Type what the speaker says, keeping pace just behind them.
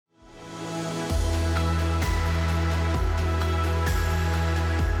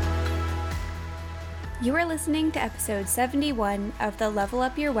You are listening to episode 71 of the Level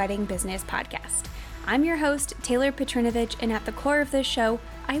Up Your Wedding Business podcast. I'm your host, Taylor Petrinovich, and at the core of this show,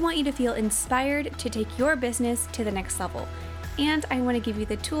 I want you to feel inspired to take your business to the next level. And I want to give you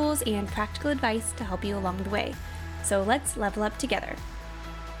the tools and practical advice to help you along the way. So let's level up together.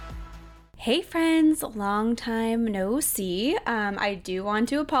 Hey friends, long time no see. I do want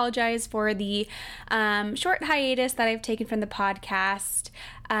to apologize for the short hiatus that I've taken from the podcast.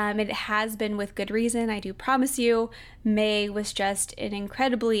 It has been with good reason, I do promise you. May was just an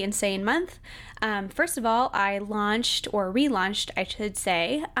incredibly insane month. First of all, I relaunched, I should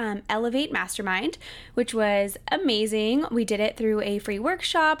say, Elevate Mastermind, which was amazing. We did it through a free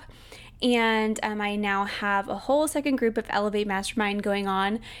workshop. And I now have a whole second group of Elevate Mastermind going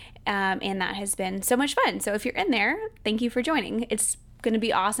on, and that has been so much fun. So if you're in there, thank you for joining. It's going to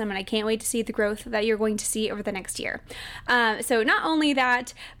be awesome, and I can't wait to see the growth that you're going to see over the next year. So not only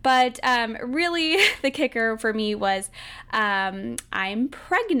that, but really the kicker for me was I'm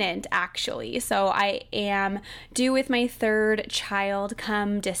pregnant, actually. So I am due with my third child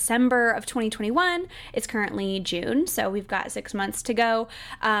come December of 2021. It's currently June, so we've got 6 months to go.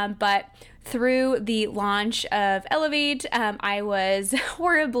 But through the launch of Elevate, I was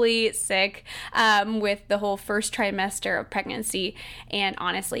horribly sick with the whole first trimester of pregnancy, and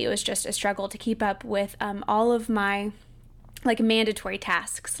honestly, it was just a struggle to keep up with all of my mandatory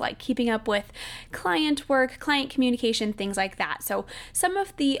tasks, like keeping up with client work, client communication, things like that. So some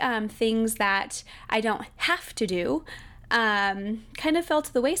of the things that I don't have to do kind of fell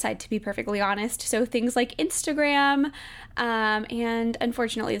to the wayside, to be perfectly honest. So things like Instagram, and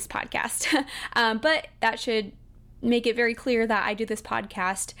unfortunately this podcast, but that should make it very clear that I do this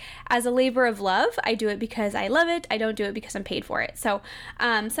podcast as a labor of love. I do it because I love it. I don't do it because I'm paid for it. So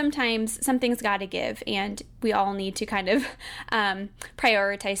sometimes some things got to give, and we all need to kind of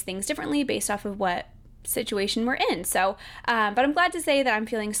prioritize things differently based off of what situation we're in. So, but I'm glad to say that I'm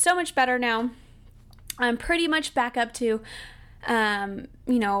feeling so much better now. I'm pretty much back up to,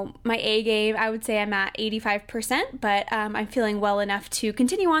 my A game. I would say I'm at 85%, but I'm feeling well enough to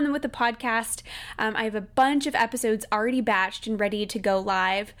continue on with the podcast. I have a bunch of episodes already batched and ready to go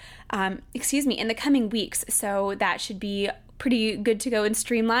live, in the coming weeks. So that should be pretty good to go and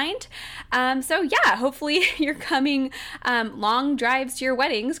streamlined. So yeah, hopefully you're coming long drives to your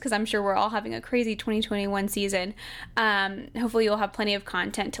weddings, because I'm sure we're all having a crazy 2021 season. Hopefully you'll have plenty of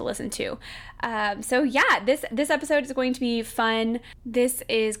content to listen to. So yeah, this episode is going to be fun. This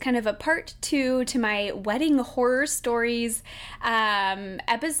is kind of a part 2 to my wedding horror stories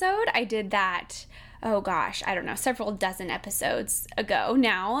episode. I did that, several dozen episodes ago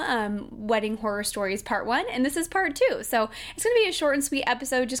now, Wedding Horror Stories Part 1, and this is Part 2. So it's going to be a short and sweet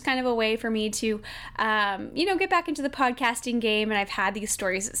episode, just kind of a way for me to, get back into the podcasting game, and I've had these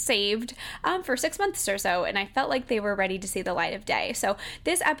stories saved for 6 months or so, and I felt like they were ready to see the light of day. So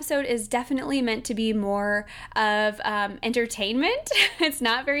this episode is definitely meant to be more of entertainment. It's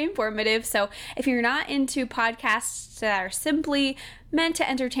not very informative, so if you're not into podcasts that are simply meant to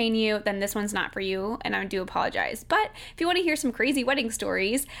entertain you, then this one's not for you, and I do apologize. But if you want to hear some crazy wedding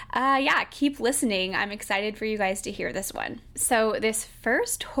stories, keep listening. I'm excited for you guys to hear this one. So this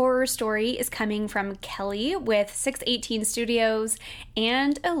first horror story is coming from Kelly with 618 Studios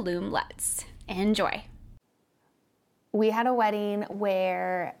and Illume-Lutz. Enjoy. We had a wedding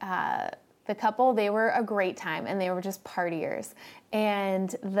where the couple, they were a great time, and they were just partiers.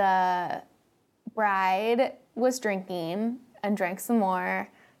 And the bride was drinking and drank some more.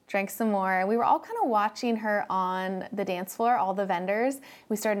 We were all kind of watching her on the dance floor, all the vendors.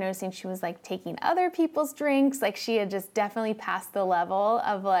 We started noticing she was taking other people's drinks. She had just definitely passed the level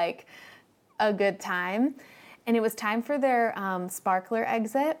of a good time. And it was time for their sparkler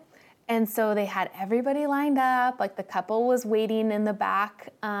exit. And so they had everybody lined up. The couple was waiting in the back,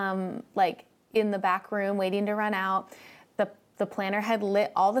 in the back room, waiting to run out. The planner had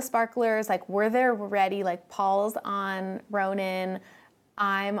lit all the sparklers, we're there ready, Paul's on Ronin,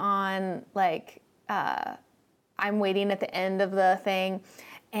 I'm on, I'm waiting at the end of the thing,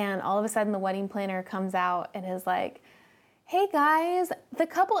 and all of a sudden the wedding planner comes out and is like, hey guys, the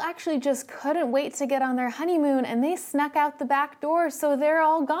couple actually just couldn't wait to get on their honeymoon, and they snuck out the back door, so they're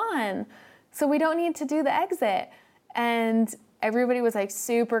all gone, so we don't need to do the exit. And everybody was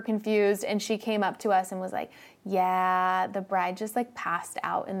super confused, and she came up to us and was like, yeah, the bride just passed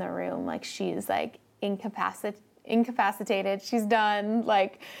out in the room. She's incapacitated. She's done.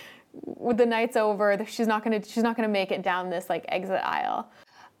 The night's over. She's not gonna make it down this exit aisle.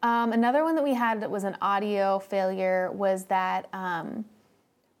 Another one that we had that was an audio failure was that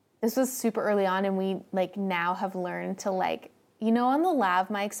this was super early on, and we now have learned to you know, on the lav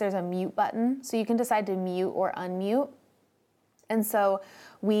mics, there's a mute button, so you can decide to mute or unmute. And so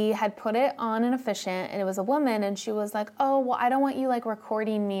we had put it on an officiant, and it was a woman, and she was like, oh, well, I don't want you like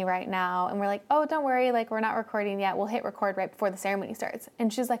recording me right now. And we're like, oh, don't worry, like we're not recording yet. We'll hit record right before the ceremony starts.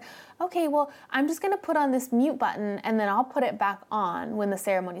 And she's like, okay, well, I'm just gonna put on this mute button, and then I'll put it back on when the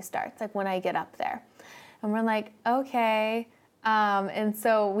ceremony starts, like when I get up there. And we're like, okay. And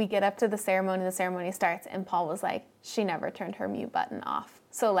so we get up to the ceremony starts, and Paul was like, she never turned her mute button off.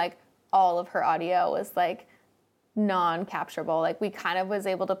 So like all of her audio was like non-capturable. Like we kind of was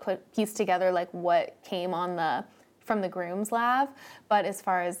able to piece together like what came on from the groom's lav, but as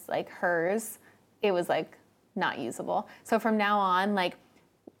far as like hers, it was like not usable. So from now on, like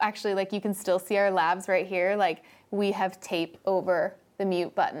actually like you can still see our lavs right here. Like we have tape over the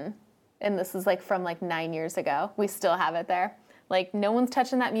mute button. And this is like from like 9 years ago. We still have it there. Like no one's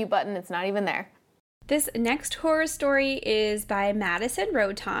touching that mute button. It's not even there. This next horror story is by Madison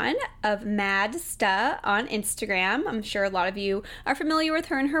Roton of Madsta on Instagram. I'm sure a lot of you are familiar with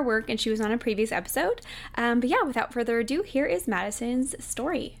her and her work, and she was on a previous episode. But yeah, without further ado, here is Madison's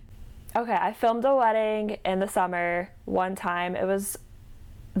story. Okay, I filmed a wedding in the summer one time. It was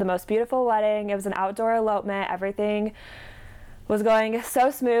the most beautiful wedding. It was an outdoor elopement. Everything was going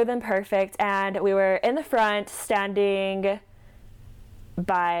so smooth and perfect, and we were in the front standing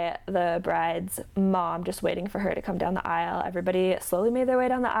by the bride's mom, just waiting for her to come down the aisle. Everybody slowly made their way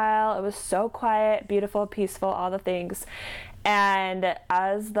down the aisle. It was so quiet, beautiful, peaceful, all the things. And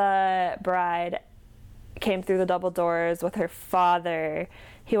as the bride came through the double doors with her father,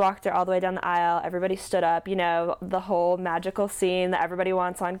 he walked her all the way down the aisle. Everybody stood up, you know, the whole magical scene that everybody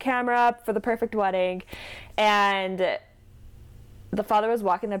wants on camera for the perfect wedding. And the father was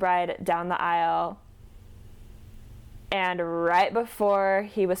walking the bride down the aisle, and right before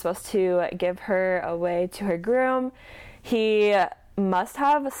he was supposed to give her away to her groom, he must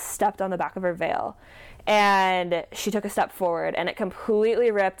have stepped on the back of her veil. And she took a step forward, and it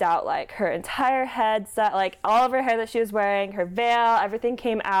completely ripped out like her entire headset, like all of her hair that she was wearing, her veil, everything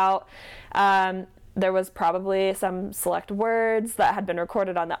came out. There was probably some select words that had been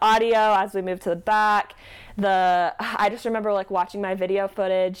recorded on the audio as we moved to the back. I just remember like watching my video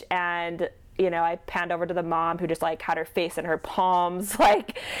footage, and you know, I panned over to the mom who just like had her face in her palms.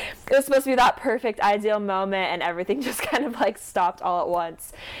 Like it was supposed to be that perfect ideal moment, and everything just kind of like stopped all at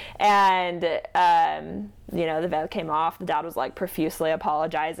once. And you know, the veil came off. The dad was like profusely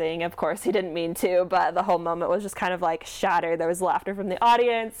apologizing. Of course he didn't mean to, but the whole moment was just kind of like shattered. There was laughter from the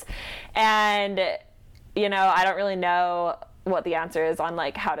audience, and you know, I don't really know what the answer is on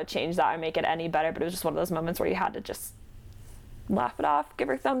like how to change that or make it any better, but it was just one of those moments where you had to just laugh it off, give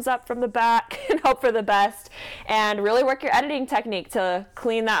her thumbs up from the back, and hope for the best, and really work your editing technique to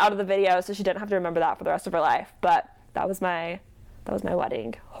clean that out of the video so she didn't have to remember that for the rest of her life. But that was my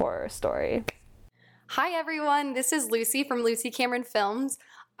wedding horror story. Hi everyone, this is Lucy from Lucy Cameron Films.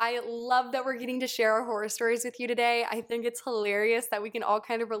 I love that we're getting to share our horror stories with you today. I think it's hilarious that we can all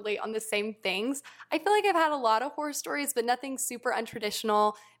kind of relate on the same things. I feel like I've had a lot of horror stories, but nothing super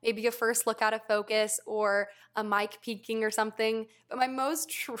untraditional, maybe a first look out of focus or a mic peeking or something. But my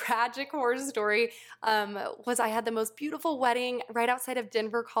most tragic horror story was I had the most beautiful wedding right outside of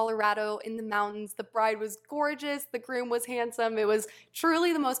Denver, Colorado in the mountains. The bride was gorgeous. The groom was handsome. It was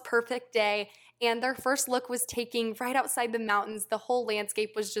truly the most perfect day. And their first look was taking right outside the mountains. The whole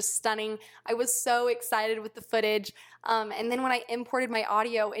landscape was just stunning. I was so excited with the footage. And then when I imported my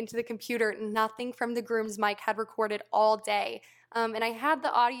audio into the computer, nothing from the groom's mic had recorded all day. And I had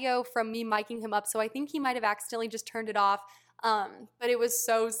the audio from me miking him up, so I think he might have accidentally just turned it off. But it was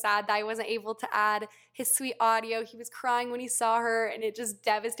so sad that I wasn't able to add his sweet audio. He was crying when he saw her, and it just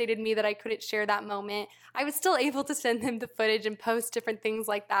devastated me that I couldn't share that moment. I was still able to send him the footage and post different things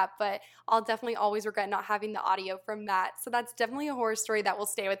like that, but I'll definitely always regret not having the audio from that. So that's definitely a horror story that will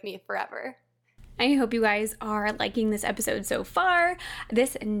stay with me forever. I hope you guys are liking this episode so far.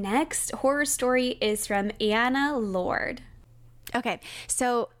 This next horror story is from Anna Lord. Okay,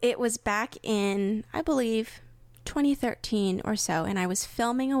 so it was back in, I believe, 2013 or so, and I was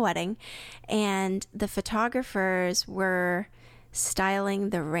filming a wedding, and the photographers were styling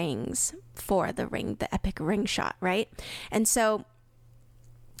the rings for the epic ring shot, right? And so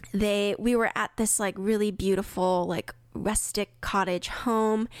we were at this like really beautiful like rustic cottage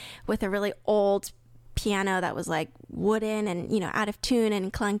home with a really old piano that was like wooden and, you know, out of tune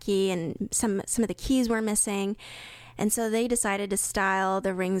and clunky, and some of the keys were missing. And so they decided to style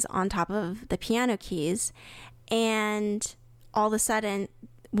the rings on top of the piano keys, and all of a sudden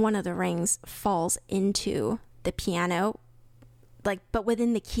one of the rings falls into the piano, like, but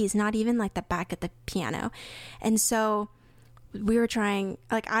within the keys, not even like the back of the piano. And so we were trying,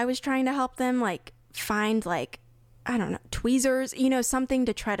 like, I was trying to help them, like, find, like, I don't know, tweezers, you know, something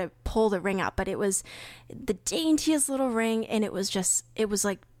to try to pull the ring out. But it was the daintiest little ring, and it was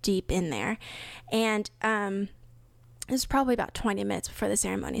like deep in there. And it was probably about 20 minutes before the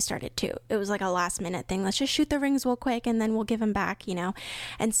ceremony started too. It was like a last minute thing. Let's just shoot the rings real quick and then we'll give them back, you know.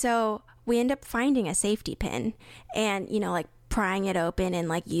 And so we end up finding a safety pin and, you know, like prying it open and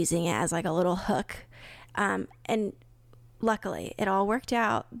like using it as like a little hook. And luckily it all worked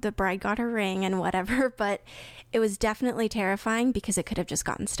out. The bride got her ring and whatever, but it was definitely terrifying because it could have just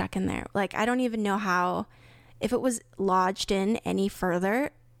gotten stuck in there. Like, I don't even know how, if it was lodged in any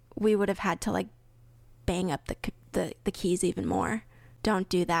further, we would have had to like bang up the keys even more. Don't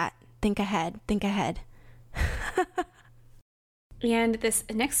do that. Think ahead. And this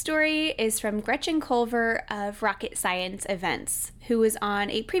next story is from Gretchen Culver of Rocket Science Events, who was on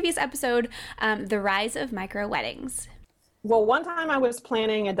a previous episode, The Rise of Micro Weddings. Well, one time I was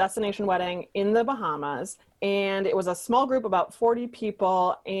planning a destination wedding in the Bahamas, and it was a small group, about 40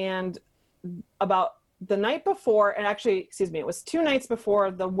 people, and about the night before, and actually, it was 2 nights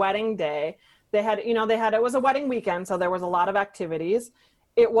before the wedding day, it was a wedding weekend, so there was a lot of activities.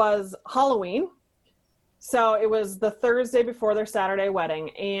 It was Halloween. So it was the Thursday before their Saturday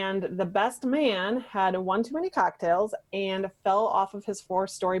wedding, and the best man had one too many cocktails and fell off of his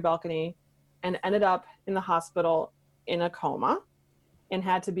 4-story balcony and ended up in the hospital in a coma and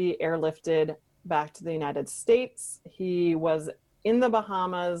had to be airlifted back to the United States. He was in the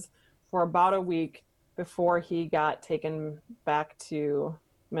Bahamas for about a week before he got taken back to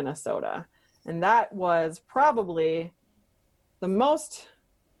Minnesota. And that was probably the most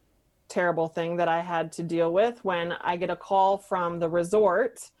terrible thing that I had to deal with when I get a call from the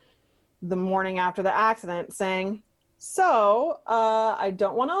resort the morning after the accident saying, I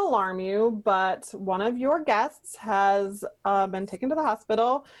don't want to alarm you, but one of your guests has been taken to the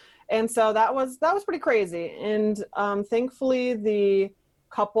hospital. And so that was pretty crazy. And thankfully the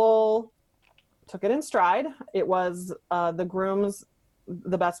couple took it in stride. It was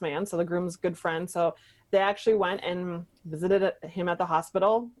the best man, so the groom's good friend. So they actually went and visited him at the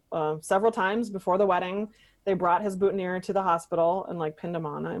hospital several times before the wedding. They brought his boutonniere to the hospital and like pinned him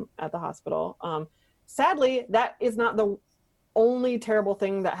on him at the hospital. Sadly, that is not the only terrible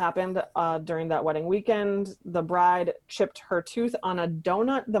thing that happened during that wedding weekend. The bride chipped her tooth on a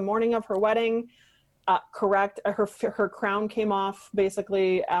donut the morning of her wedding. Her crown came off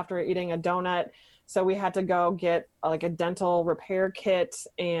basically after eating a donut. So we had to go get like a dental repair kit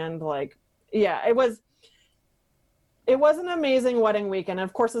and it was an amazing wedding weekend. And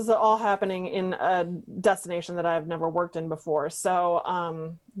of course, this is all happening in a destination that I've never worked in before.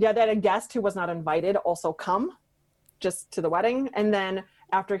 So they had a guest who was not invited also come just to the wedding. And then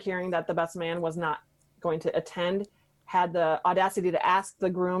after hearing that the best man was not going to attend, had the audacity to ask the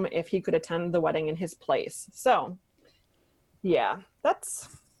groom if he could attend the wedding in his place. So yeah,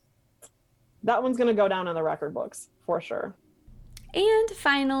 that one's going to go down in the record books for sure. And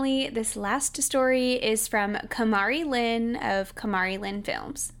finally, this last story is from Kamari Lynn of Kamari Lynn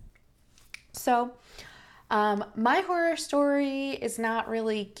Films. So, my horror story is not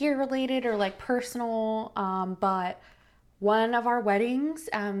really gear related or like personal, but one of our weddings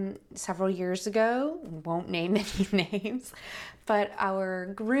several years ago, won't name any names, but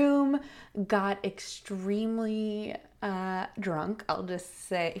our groom got extremely drunk. I'll just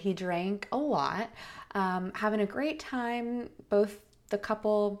say he drank a lot, having a great time. Both the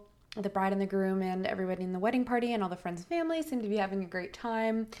couple, the bride and the groom, and everybody in the wedding party and all the friends and family seemed to be having a great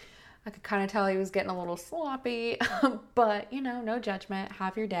time. I could kind of tell he was getting a little sloppy, but no judgment,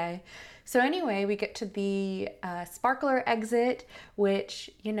 have your day. So anyway, we get to the sparkler exit, which,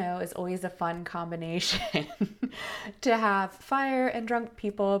 is always a fun combination to have fire and drunk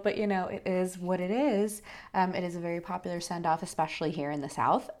people, but it is what it is. It is a very popular send-off, especially here in the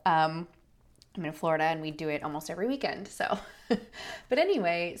South. I'm in Florida and we do it almost every weekend. So, but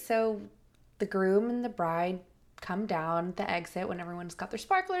anyway, so the groom and the bride come down the exit when everyone's got their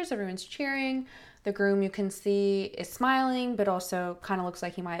sparklers, everyone's cheering. The groom, you can see, is smiling, but also kind of looks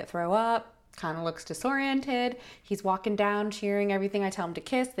like he might throw up, kind of looks disoriented. He's walking down, cheering everything. I tell him to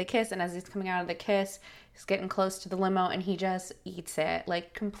kiss, they kiss, and as he's coming out of the kiss, he's getting close to the limo, and he just eats it,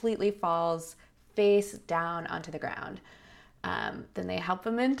 like completely falls face down onto the ground. Then they help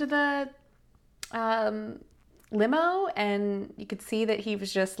him into the limo, and you could see that he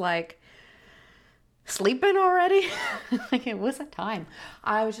was just like, sleeping already? Like, it was a time.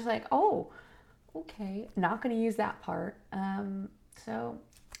 I was just like, oh, okay, not going to use that part. So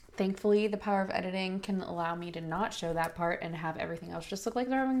thankfully the power of editing can allow me to not show that part and have everything else just look like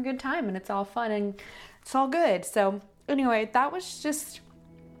they're having a good time and it's all fun and it's all good. So anyway, that was just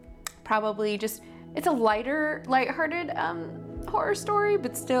probably just, it's a lighthearted horror story,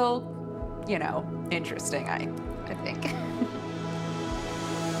 but still, you know, interesting, I think.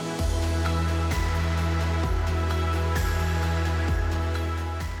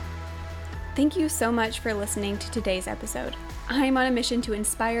 Thank you so much for listening to today's episode. I'm on a mission to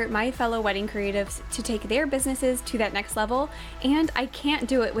inspire my fellow wedding creatives to take their businesses to that next level, and I can't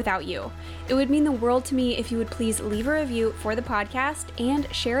do it without you. It would mean the world to me if you would please leave a review for the podcast and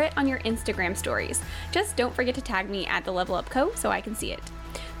share it on your Instagram stories. Just don't forget to tag me at The Level Up Co. so I can see it.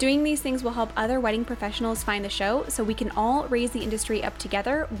 Doing these things will help other wedding professionals find the show so we can all raise the industry up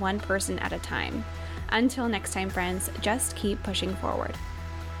together, one person at a time. Until next time, friends, just keep pushing forward.